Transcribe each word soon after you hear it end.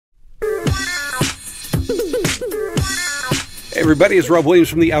Hey everybody, it's Rob Williams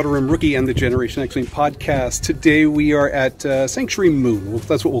from the Outer Rim Rookie and the Generation X-Wing podcast. Today we are at Sanctuary Moon. Well,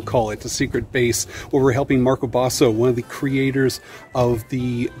 that's what we'll call it, the secret base, where we're helping Marco Bossow, one of the creators of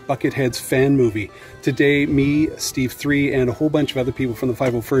the Bucketheads fan movie. Today, me, Steve 3, and a whole bunch of other people from the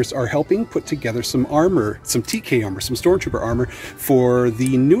 501st are helping put together some armor, some TK armor, some Stormtrooper armor for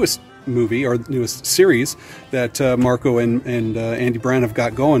the newest movie, or newest series that Marco and Andy Brand have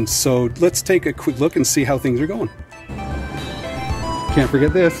got going. So let's take a quick look and see how things are going. Can't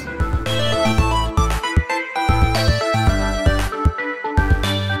forget this.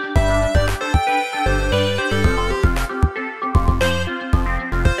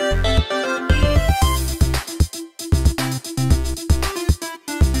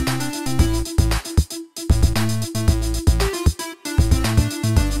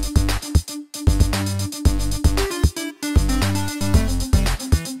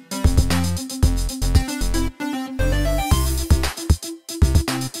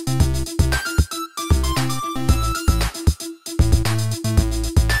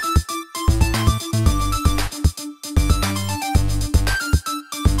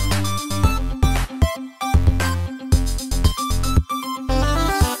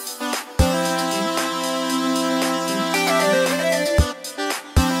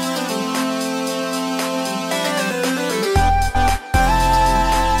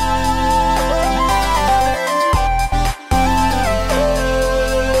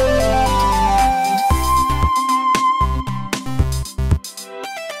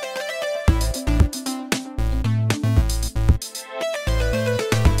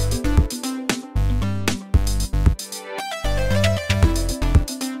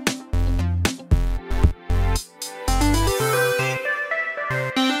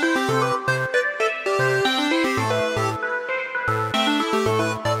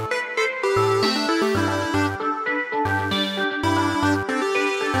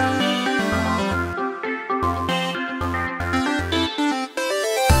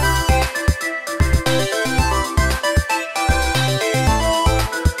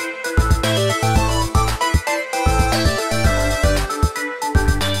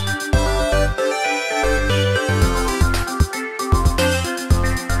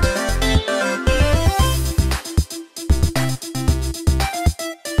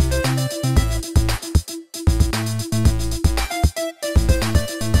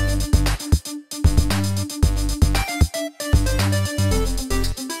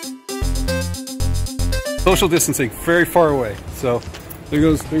 Social distancing, very far away. So there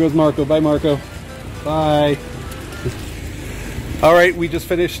goes Marco. Bye, Marco. Bye. All right, we just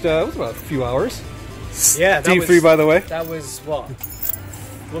finished. It was about a few hours. Yeah, Steve 3, by the way. That was what?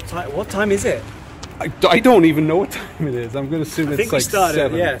 What time is it? I don't even know what time it is. I'm going to assume it's like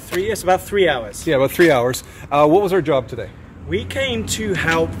 7. Yeah, it's about 3 hours. Yeah, about 3 hours. What was our job today? We came to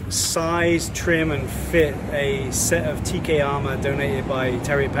help size, trim, and fit a set of TK armor donated by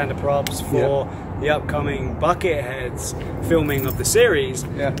Terry Panda Props for the upcoming Bucketheads filming of the series.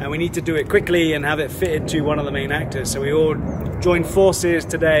 Yeah. And we need to do it quickly and have it fitted to one of the main actors. So we all joined forces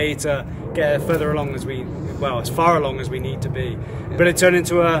today to get further along as far along as we need to be. Yeah. But it turned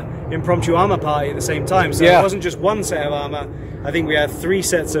into an impromptu armor party at the same time. So it wasn't just one set of armor. I think we had 3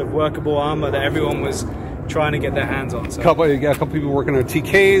 sets of workable armor that everyone was trying to get their hands on. So. A couple people working on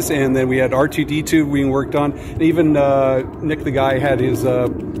TKs, and then we had R2D2 being worked on. And even Nick, the guy, had his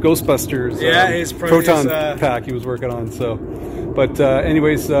Ghostbusters his proton pack he was working on. So, but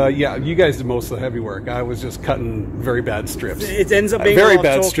anyways, yeah, you guys did most of the heavy work. I was just cutting very bad strips. It ends up being very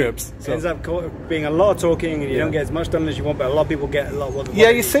bad strips. So. It ends up being a lot of talking, and you don't get as much done as you want. But a lot of people get a lot. Yeah,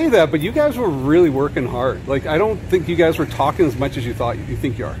 you say that, but you guys were really working hard. Like, I don't think you guys were talking as much as you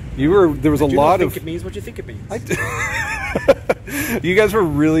think you are. There was a lot of. It means what you think it means. You guys were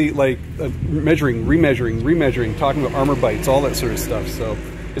really like measuring, remeasuring, talking about armor bites, all that sort of stuff. So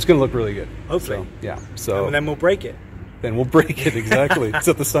it's going to look really good. Hopefully. So, yeah. So and then we'll break it. Then we'll break it, exactly. Is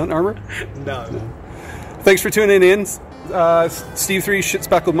that the stunt armor? No. Thanks for tuning in. Steve 3,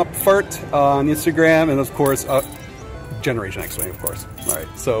 shitspackledmuppetfart on Instagram, and of course, Generation X-Wing, of course. All right.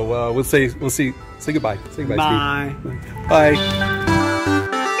 So we'll say goodbye. Say goodbye, Bye. Steve. Bye.